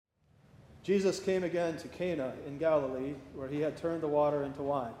Jesus came again to Cana in Galilee, where he had turned the water into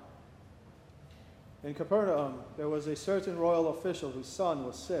wine. In Capernaum, there was a certain royal official whose son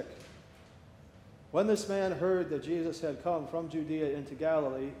was sick. When this man heard that Jesus had come from Judea into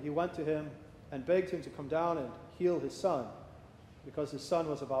Galilee, he went to him and begged him to come down and heal his son, because his son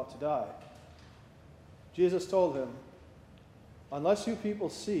was about to die. Jesus told him, "Unless you people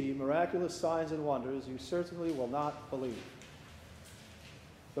see miraculous signs and wonders, you certainly will not believe."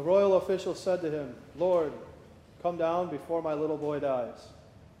 The royal official said to him, "Lord, come down before my little boy dies."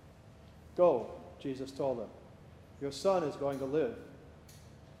 "Go," Jesus told him. "Your son is going to live."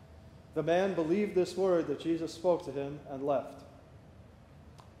 The man believed this word that Jesus spoke to him and left.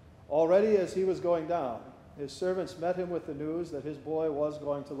 Already as he was going down, his servants met him with the news that his boy was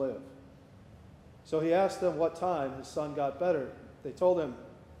going to live. So he asked them what time his son got better. They told him,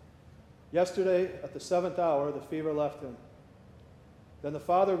 "Yesterday at the 7th hour, the fever left him." Then the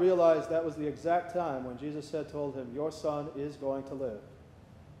father realized that was the exact time when Jesus had told him, "Your son is going to live."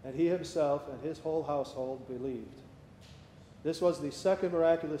 And he himself and his whole household believed. This was the second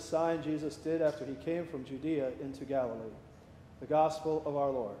miraculous sign Jesus did after he came from Judea into Galilee. The gospel of our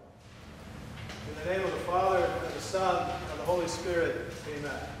Lord. In the name of the Father, and the Son, and the Holy Spirit,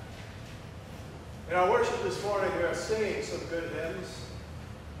 amen. In our worship this morning, we are singing some good hymns.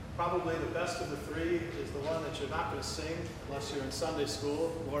 Probably the best of the three is the one that you're not going to sing unless you're in Sunday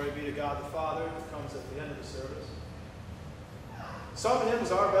school. Glory be to God the Father, that comes at the end of the service. Some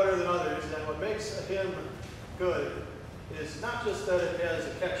hymns are better than others, and what makes a hymn good is not just that it has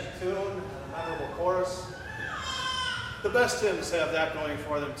a catchy tune and a memorable chorus. The best hymns have that going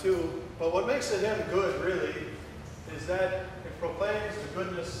for them too, but what makes a hymn good, really, is that it proclaims the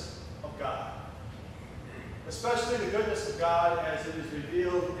goodness of God. Especially the goodness of God as it is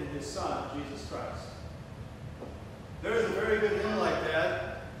revealed in his Son, Jesus Christ. There is a very good hymn like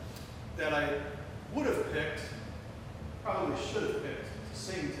that I would have picked, probably should have picked to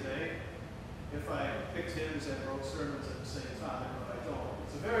sing today if I picked hymns and wrote sermons at the same time, but I don't.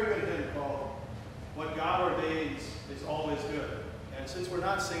 It's a very good hymn called "What God Ordains is Always Good." And since we're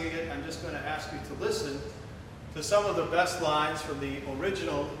not singing it, I'm just going to ask you to listen to some of the best lines from the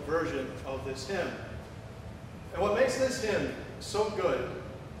original version of this hymn. And what makes this hymn so good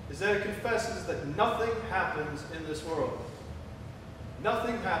is that it confesses that nothing happens in this world.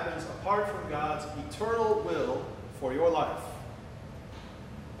 Nothing happens apart from God's eternal will for your life.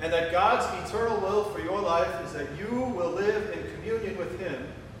 And that God's eternal will for your life is that you will live in communion with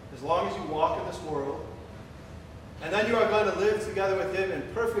him as long as you walk in this world. And then you are going to live together with him in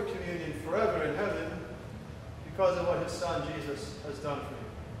perfect communion forever in heaven because of what his Son Jesus has done for you.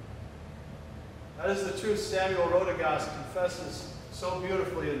 That is the truth Samuel Ordains confesses so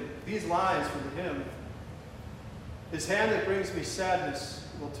beautifully in these lines from the hymn. "His hand that brings me sadness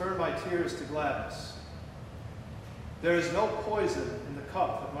will turn my tears to gladness. There is no poison in the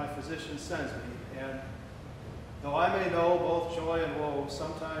cup that my physician sends me, and though I may know both joy and woe,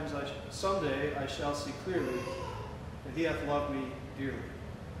 someday I shall see clearly that he hath loved me dearly."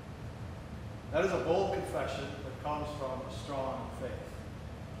 That is a bold confession that comes from a strong faith.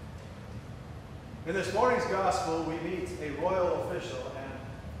 In this morning's gospel, we meet a royal official, and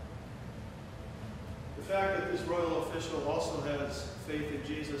the fact that this royal official also has faith in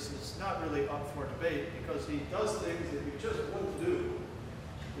Jesus is not really up for debate, because he does things that you just wouldn't do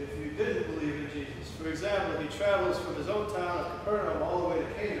if you didn't believe in Jesus. For example, he travels from his own town of Capernaum all the way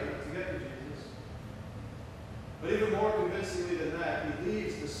to Cana to get to Jesus. But even more convincingly than that, he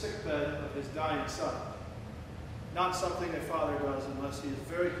leaves the sickbed of his dying son. Not something a father does unless he is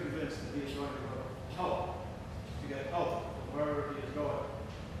very convinced that he is going to go to get help wherever he is going.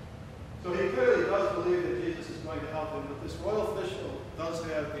 So he clearly does believe that Jesus is going to help him, but this royal official does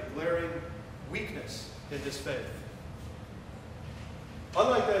have a glaring weakness in his faith.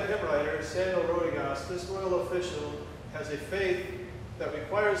 Unlike that hymn writer, Samuel Ordains, this royal official has a faith that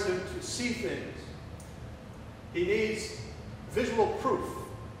requires him to see things. He needs visual proof,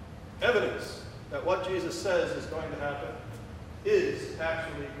 evidence that what Jesus says is going to happen is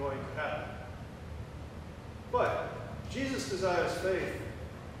actually going to happen. But Jesus desires faith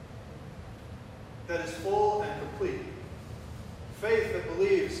that is full and complete. Faith that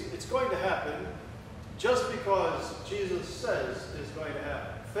believes it's going to happen just because Jesus says it's going to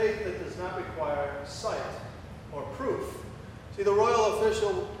happen. Faith that does not require sight or proof. See, the royal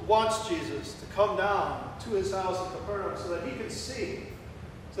official wants Jesus to come down to his house in Capernaum so that he can see,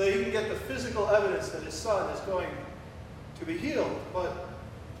 so that he can get the physical evidence that his son is going to be healed. But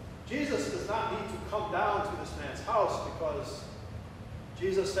Jesus does not need to come down to this man's house because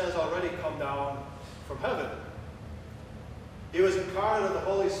Jesus has already come down from heaven. He was incarnate of the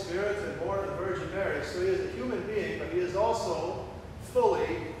Holy Spirit and born of the Virgin Mary. So he is a human being, but he is also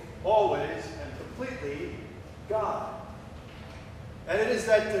fully, always, and completely God. And it is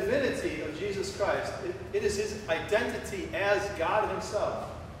that divinity of Jesus Christ, it is his identity as God himself,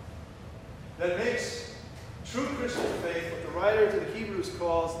 that makes true Christian faith what the writer to the Hebrews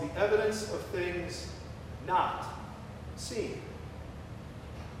calls the evidence of things not seen.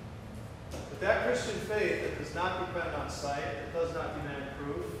 But that Christian faith that does not depend on sight, that does not demand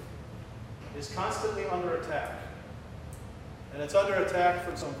proof, is constantly under attack. And it's under attack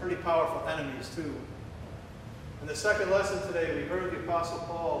from some pretty powerful enemies, too. In the second lesson today, we heard the Apostle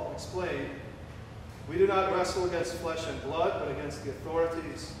Paul explain, we do not wrestle against flesh and blood, but against the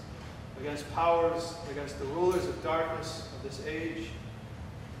authorities, against powers, against the rulers of darkness of this age,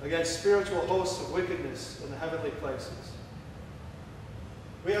 against spiritual hosts of wickedness in the heavenly places.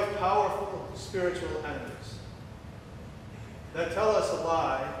 We have powerful spiritual enemies that tell us a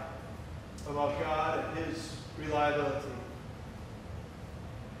lie about God and his reliability.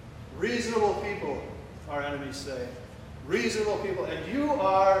 Reasonable people, our enemies say. Reasonable people. And you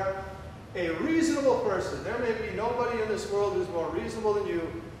are a reasonable person. There may be nobody in this world who's more reasonable than you.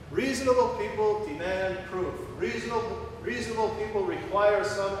 Reasonable people demand proof. Reasonable people require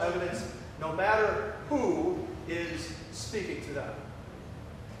some evidence, no matter who is speaking to them.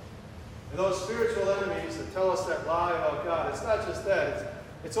 And those spiritual enemies that tell us that lie about God, it's not just that.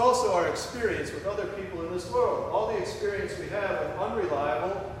 It's also our experience with other people in this world. All the experience we have with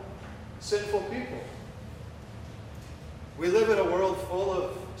unreliable, sinful people. We live in a world full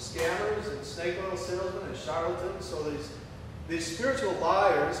of scammers and snake oil salesmen and charlatans. So these spiritual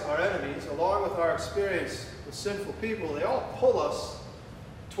liars, our enemies, along with our experience with sinful people, they all pull us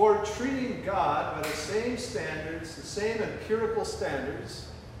toward treating God by the same standards, the same empirical standards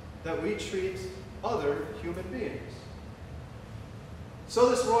that we treat other human beings. So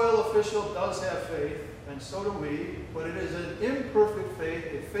this royal official does have faith, and so do we, but it is an imperfect faith,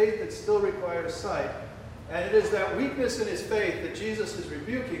 a faith that still requires sight. And it is that weakness in his faith that Jesus is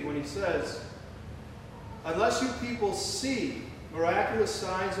rebuking when he says, unless you people see miraculous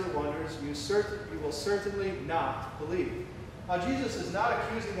signs and wonders, you will certainly not believe. Now, Jesus is not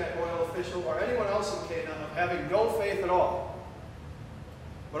accusing that royal official or anyone else in Canaan of having no faith at all,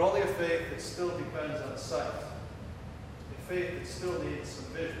 but only a faith that still depends on sight, a faith that still needs some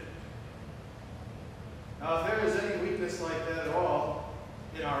vision. Now, if there is any weakness like that at all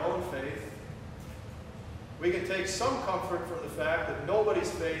in our own faith, we can take some comfort from the fact that nobody's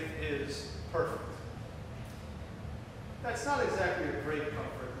faith is perfect. That's not exactly a great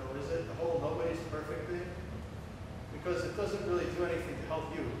comfort, though, is it? The whole nobody's perfect thing? Because it doesn't really do anything to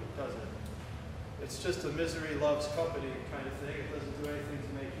help you, does it? It's just a misery loves company kind of thing. It doesn't do anything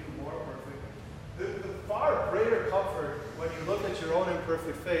to make you more perfect. The far greater comfort when you look at your own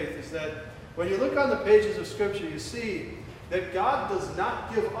imperfect faith is that when you look on the pages of Scripture, you see that God does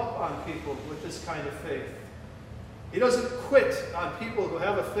not give up on people with this kind of faith. He doesn't quit on people who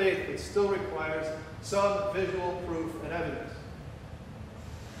have a faith that still requires some visual proof and evidence.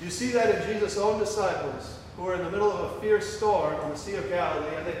 You see that in Jesus' own disciples, who were in the middle of a fierce storm on the Sea of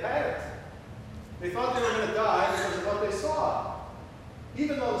Galilee, and they panicked. They thought they were going to die because of what they saw.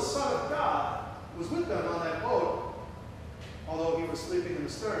 Even though the Son of God was with them on that boat, although he was sleeping in the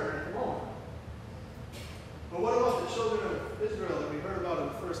stern at the moment. But what about the children of Israel that we heard about in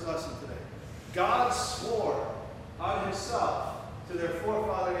the first lesson today? God swore on himself to their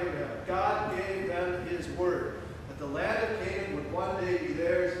forefather Abraham. God gave them his word that the land of Canaan would one day be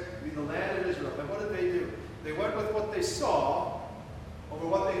theirs, be the land of Israel. And what did they do? They went with what they saw over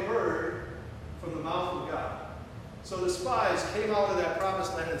what they heard from the mouth of God. So the spies came out of that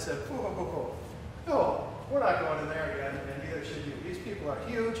promised land and said, no, we're not going in there again, and neither should you. These people are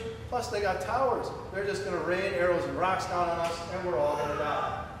huge, plus they got towers. They're just going to rain arrows and rocks down on us, and we're all going to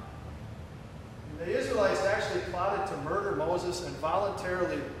die. The Israelites actually plotted to murder Moses and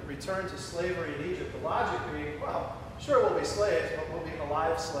voluntarily return to slavery in Egypt. The logic being, well, sure we'll be slaves, but we'll be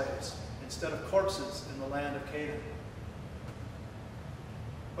alive slaves instead of corpses in the land of Canaan.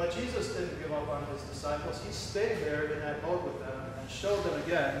 But Jesus didn't give up on his disciples. He stayed there in that boat with them and showed them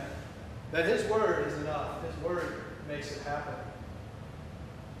again that his word is enough. His word makes it happen.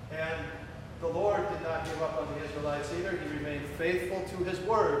 And the Lord did not give up on the Israelites either. He remained faithful to his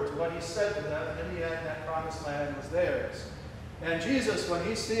word, to what he said to them, and in the end, that promised land was theirs. And Jesus, when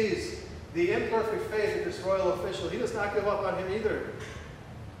he sees the imperfect faith of this royal official, he does not give up on him either.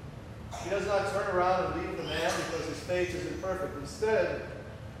 He does not turn around and leave the man because his faith is imperfect. Instead,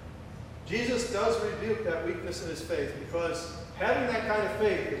 Jesus does rebuke that weakness in his faith, because having that kind of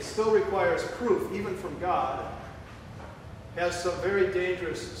faith, it still requires proof, even from God. has some very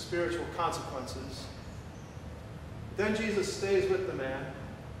dangerous spiritual consequences. Then Jesus stays with the man,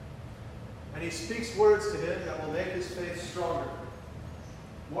 and he speaks words to him that will make his faith stronger,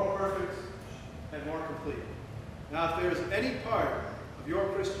 more perfect, and more complete. Now, if there is any part of your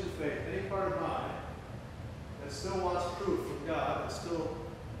Christian faith, any part of mine, that still wants proof from God, that still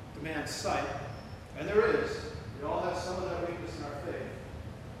demands sight, and there is, we all have some of that weakness in our faith,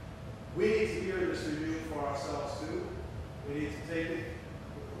 we need to hear this review for ourselves too. We need to take it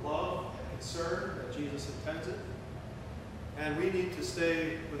with the love and concern that Jesus intends it. And we need to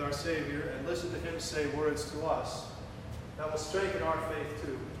stay with our Savior and listen to him say words to us that will strengthen our faith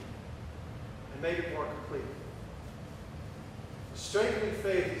too and make it more complete. Strengthening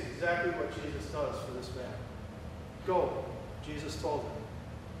faith is exactly what Jesus does for this man. Go, Jesus told him.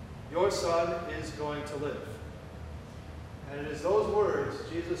 Your son is going to live. And it is those words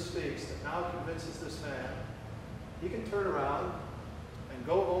Jesus speaks that now convinces this man he can turn around and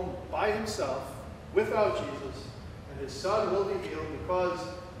go home by himself without Jesus, and his son will be healed, because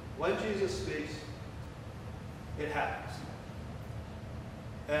when Jesus speaks, it happens.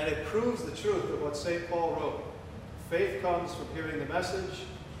 And it proves the truth of what St. Paul wrote. Faith comes from hearing the message,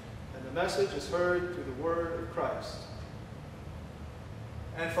 and the message is heard through the word of Christ.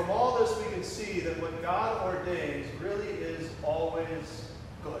 And from all this we can see that what God ordains really is always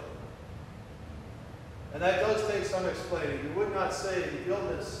good. And that does take some explaining. You would not say the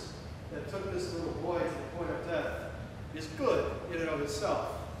illness that took this little boy to the point of death is good in and of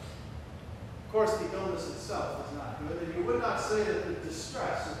itself. Of course, the illness itself is not good. And you would not say that the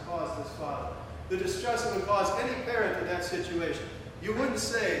distress would cause this father, the distress that would cause any parent in that situation. You wouldn't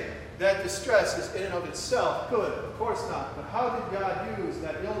say that distress is in and of itself good. Of course not. But how did God use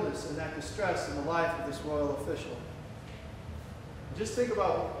that illness and that distress in the life of this royal official? Just think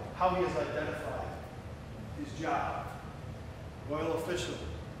about how he is identified. His job. Royal official.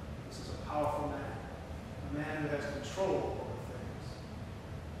 This is a powerful man. A man who has control over things.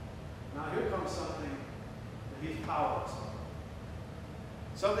 Now here comes something that he's powerless over.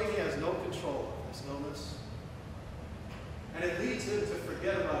 Something he has no control of, this illness. And it leads him to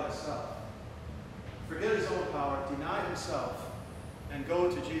forget about himself. Forget his own power, deny himself, and go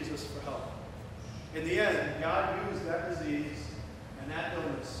to Jesus for help. In the end, God used that disease and that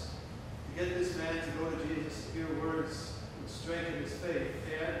illness to get this man to go to Jesus to hear words and strengthen his faith.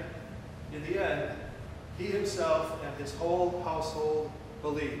 And in the end, he himself and his whole household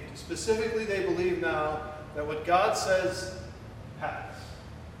believed. Specifically, they believe now that what God says happens.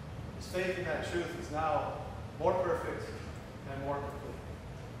 His faith in that truth is now more perfect and more complete.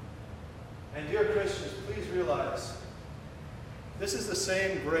 And dear Christians, please realize this is the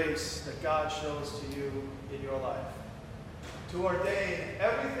same grace that God shows to you in your life. To ordain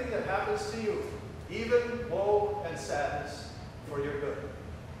everything that happens to you, even woe and sadness, for your good.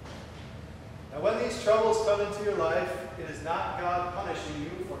 And when these troubles come into your life, it is not God punishing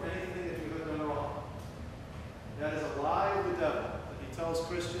you for anything that you have done wrong. That is a lie of the devil that he tells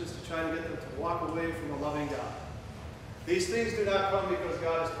Christians to try to get them to walk away from a loving God. These things do not come because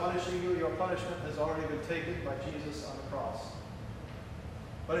God is punishing you. Your punishment has already been taken by Jesus on the cross.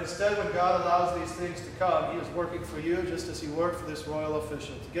 But instead, when God allows these things to come, he is working for you just as he worked for this royal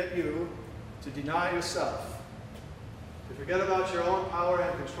official, to get you to deny yourself, to forget about your own power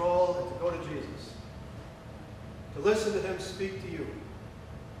and control, and to go to Jesus, to listen to him speak to you,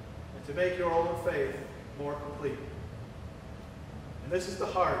 and to make your own faith more complete. And this is the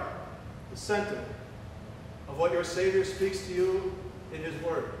heart, the center of what your Savior speaks to you in his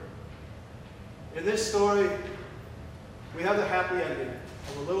word. In this story, we have the happy ending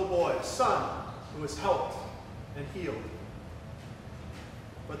of a little boy, a son, who was helped and healed.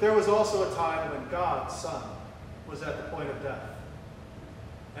 But there was also a time when God's son was at the point of death.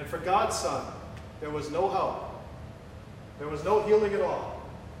 And for God's son, there was no help. There was no healing at all,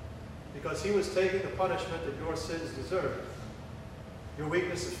 because he was taking the punishment that your sins deserved, your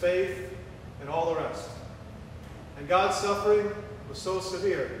weakness of faith, and all the rest. And God's suffering was so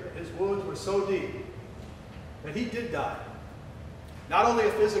severe, his wounds were so deep, that he did die. Not only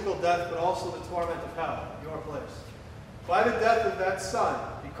a physical death, but also the torment of hell, your place. By the death of that son,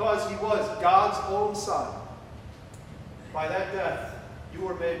 because he was God's own son, by that death, you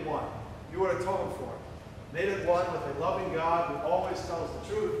were made one. You were atoned for. Made it one with a loving God who always tells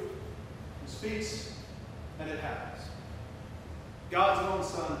the truth, who speaks, and it happens. God's own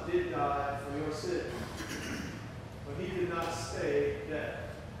son did die for your sin, but he did not stay dead.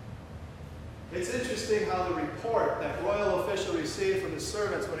 It's interesting how the report that royal official received from his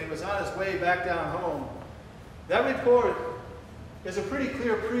servants when he was on his way back down home, that report is a pretty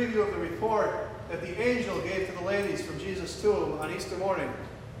clear preview of the report that the angel gave to the ladies from Jesus' tomb on Easter morning,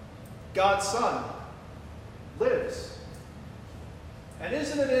 God's Son, lives. And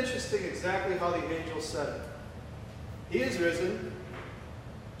isn't it interesting exactly how the angel said it? He is risen,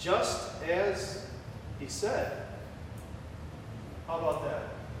 just as he said. How about that?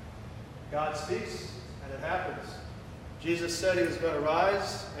 God speaks, and it happens. Jesus said he was going to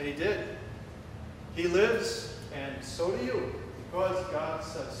rise, and he did. He lives, and so do you, because God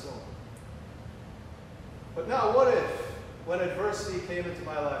said so. But now what if, when adversity came into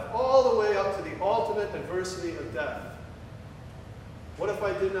my life, all the way up to the ultimate adversity of death, what if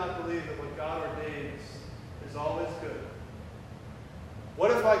I did not believe that what God ordains is always good?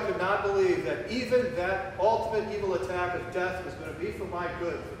 What if I could not believe that even that ultimate evil attack of death was going to be for my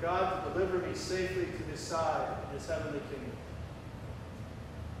good, for God to deliver me safely to his side in his heavenly kingdom?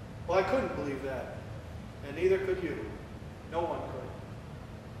 Well, I couldn't believe that, and neither could you. No one could.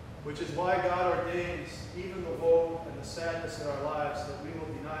 Which is why God ordains even the woe and the sadness in our lives, that we will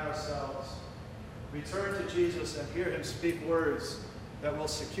deny ourselves, return to Jesus, and hear him speak words that will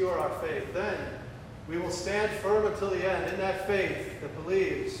secure our faith. Then we will stand firm until the end in that faith that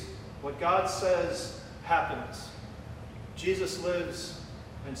believes what God says happens. Jesus lives,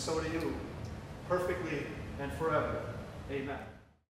 and so do you, perfectly and forever. Amen.